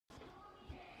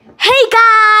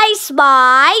guys,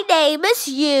 my name is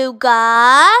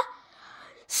Yuga.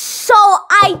 So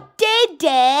I did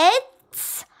it.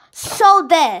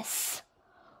 This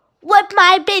with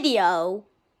my video.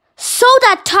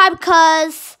 That time,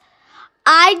 cause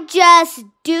I just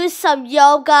do some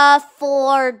yoga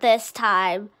for this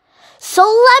time. So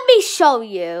let me show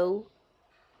you.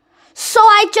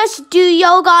 I just do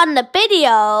yoga on the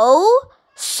video.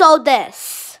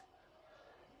 This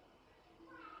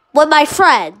with my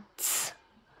friends.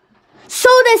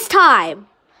 This time.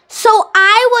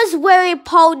 I was wearing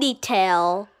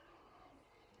ponytail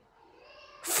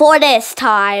for this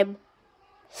time.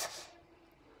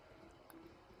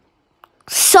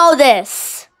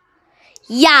 This.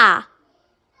 Yeah.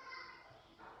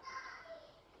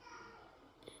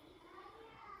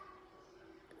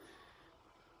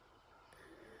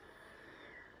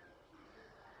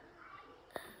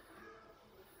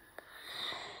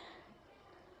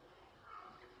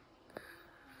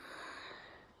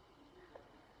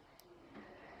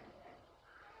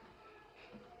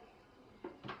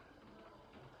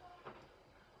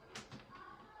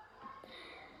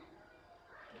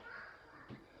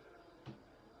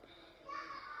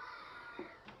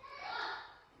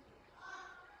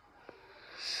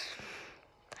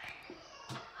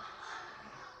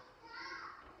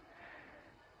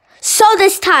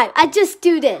 This time, I just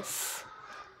do this.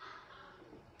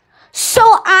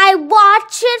 I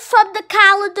watch it from the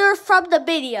calendar from the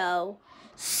video.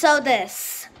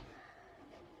 This.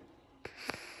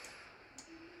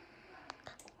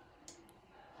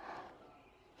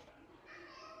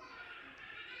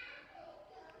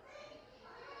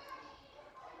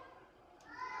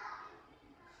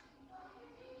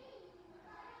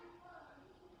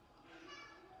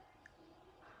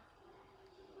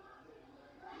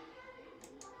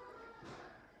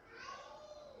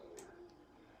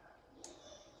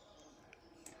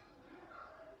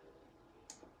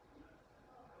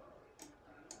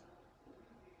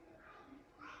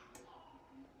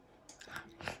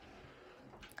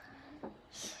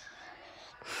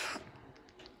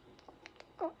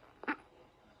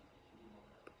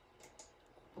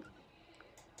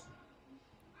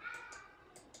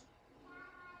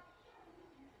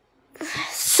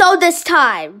 This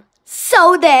time.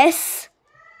 This.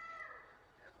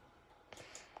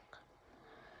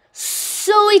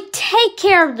 We take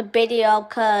care of the video,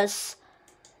 cause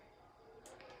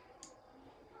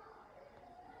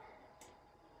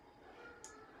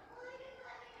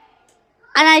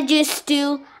and I just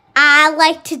do, I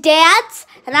like to dance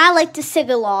and I like to sing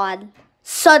along.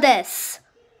 This.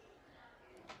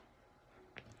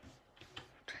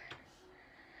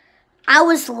 I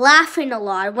was laughing a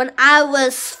lot when I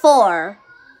was 4.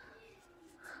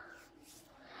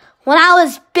 When I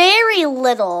was very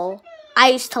little,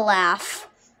 I used to laugh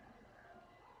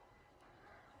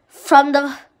from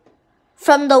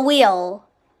the wheel.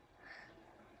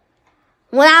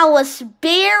 When I was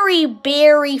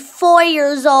very 4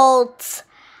 years old,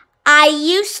 I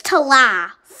used to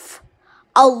laugh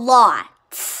a lot.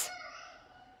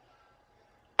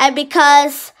 And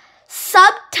because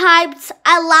sometimes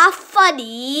I laugh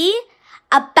funny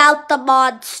about the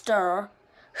monster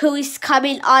who is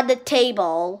coming on the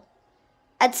table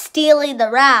and stealing the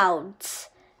rounds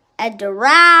and the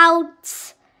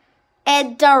rounds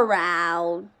and the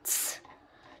rounds.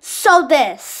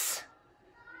 This.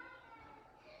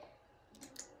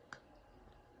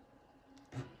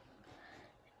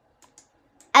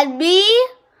 And me,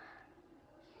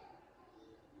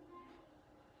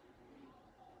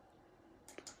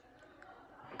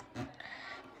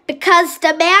 because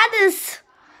the man is,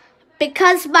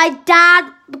 because my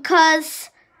dad was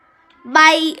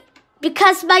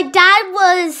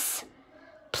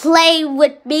playing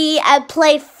with me and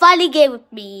played funny game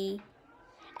with me.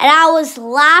 And I was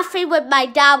laughing with my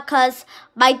dad because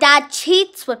my dad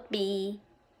cheats with me.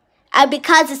 And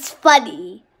because it's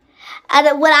funny.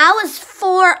 And when I was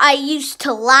 4, I used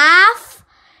to laugh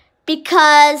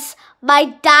because my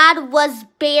dad was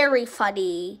very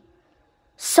funny.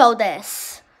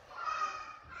 This.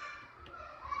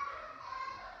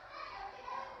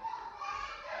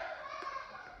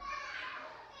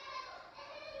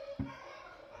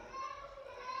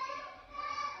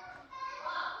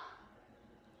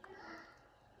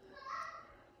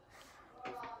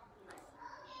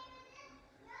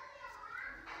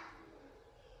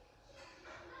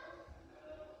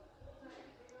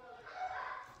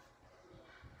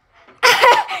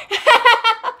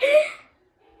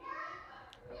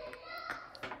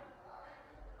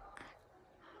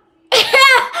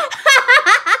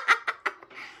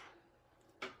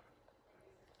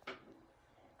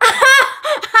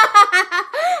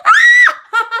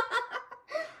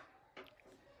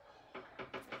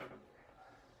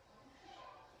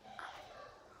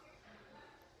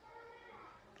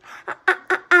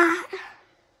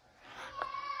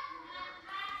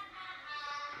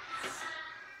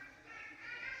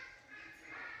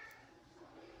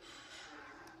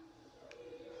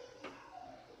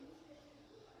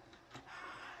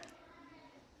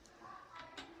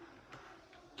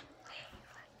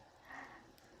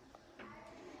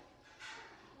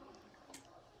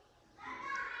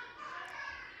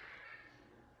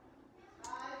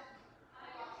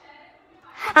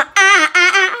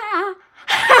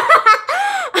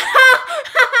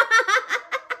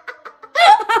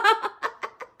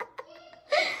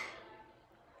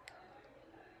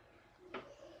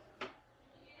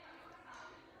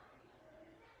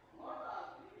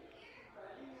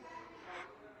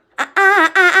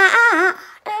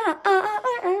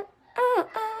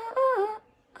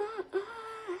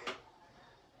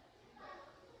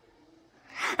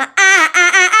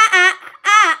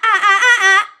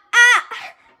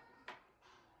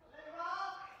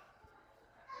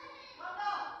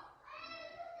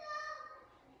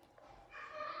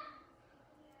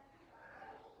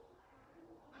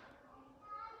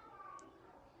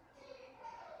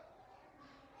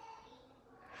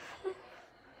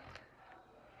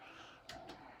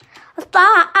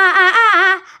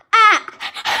 My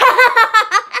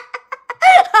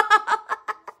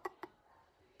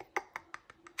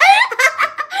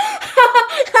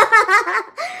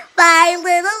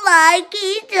little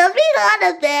monkey jumping on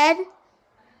the bed.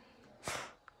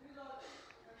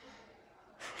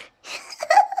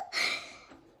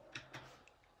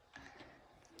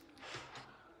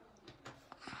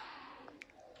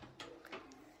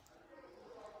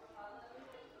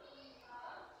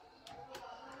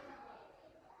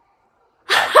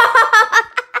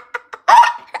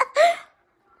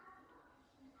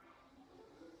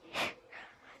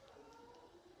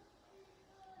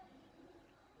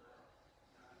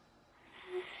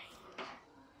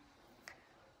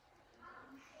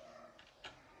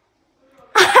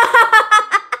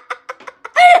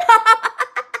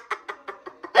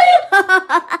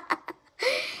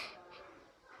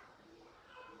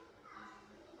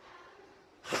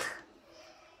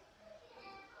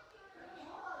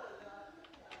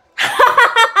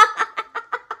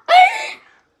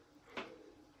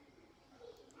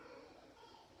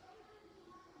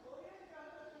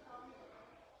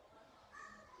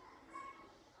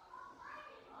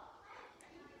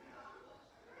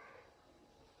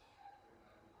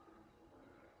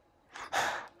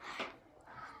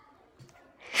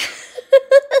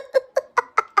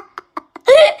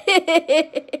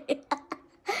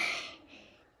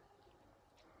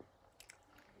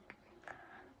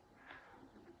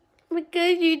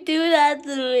 Because you do that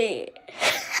to me.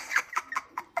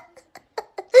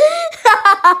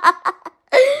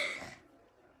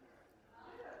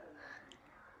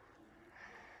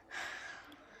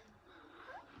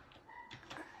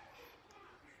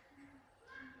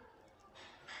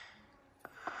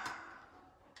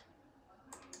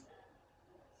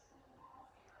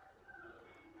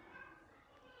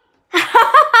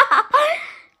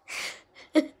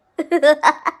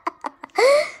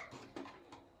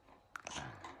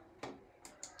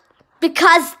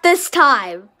 Because this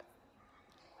time.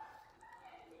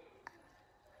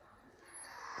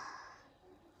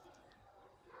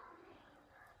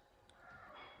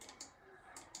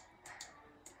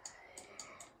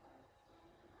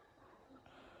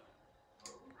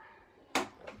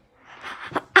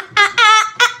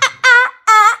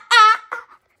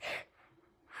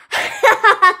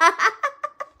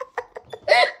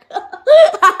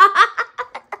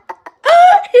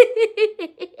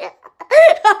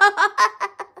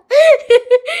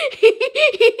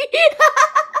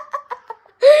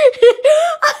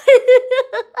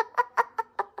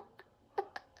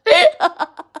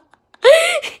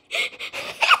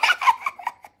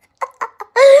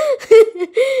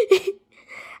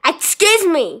 Excuse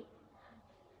me.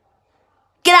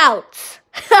 Get out.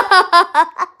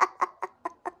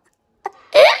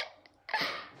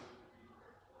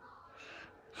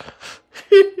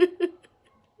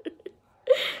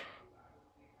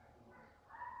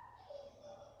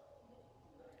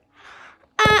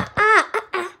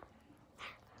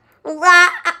 Wow.